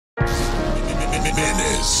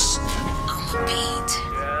Menace. On the beat.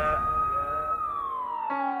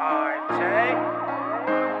 RJay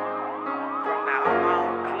from that On My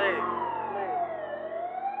Own clip.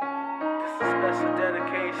 This is a special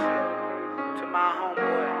dedication to my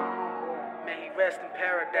homeboy. May he rest in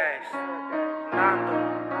paradise. Nando.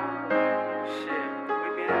 Shit, we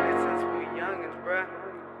been in this since we were youngins, bruh.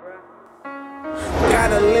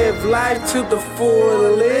 Gotta live life to the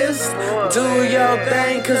fullest. Do your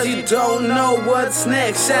thing, cause you don't know what's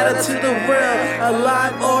next. Shout out to the real,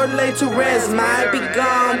 alive or late to rest. Might be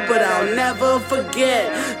gone, but I'll never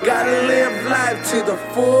forget. Gotta live life to the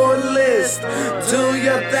fullest. Do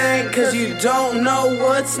your thing, cause you don't know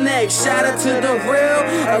what's next. Shout out to the real,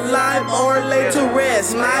 alive or late to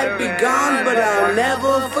rest. Might be gone, but I'll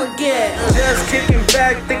never forget. Just kicking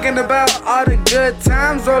back, thinking about all the good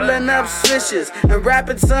times, rolling up swishes and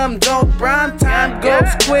rapping some dope rhyme. Time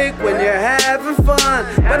goes quick when you're having fun,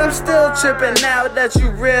 but I'm still tripping now that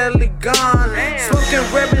you really gone. Smoking,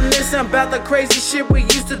 reminiscing about the crazy shit we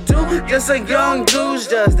used to do. Just a young dude,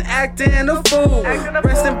 just acting a fool.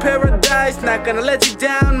 Rest in paradise, not gonna let you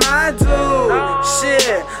down, my dude.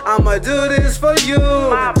 Shit, I'ma do this for you.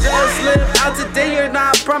 Just live out today, you're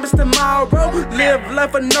not promised tomorrow. Live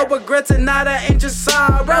life with no regrets and not an inch of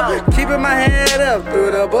sorrow. Keeping my head up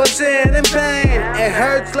through the bullshit and pain. It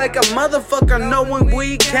hurts like a motherfucker knowing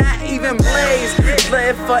we can't even blaze.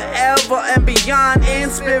 Live forever and beyond in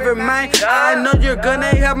spirit, man. I know you're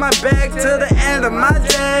gonna have my back to the end of my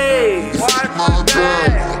days.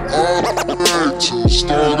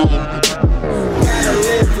 Gotta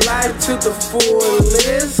live life to the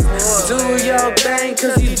fullest. Do your thing,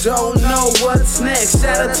 cause you don't know what's next.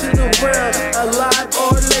 Shout out to the world, alive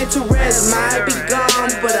or late to rest. Might be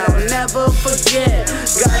gone, but I'll never forget.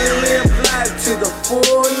 Gotta live life to the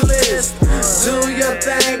fullest. Do your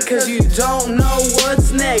thing, cause you don't know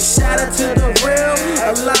what's next. Shout out to the real,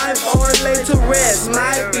 alive or late to rest.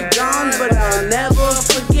 Might be gone, but I'll never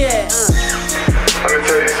forget. Let me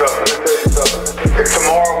tell you something. If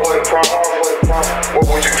tomorrow wasn't promised, what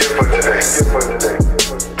would you give for today?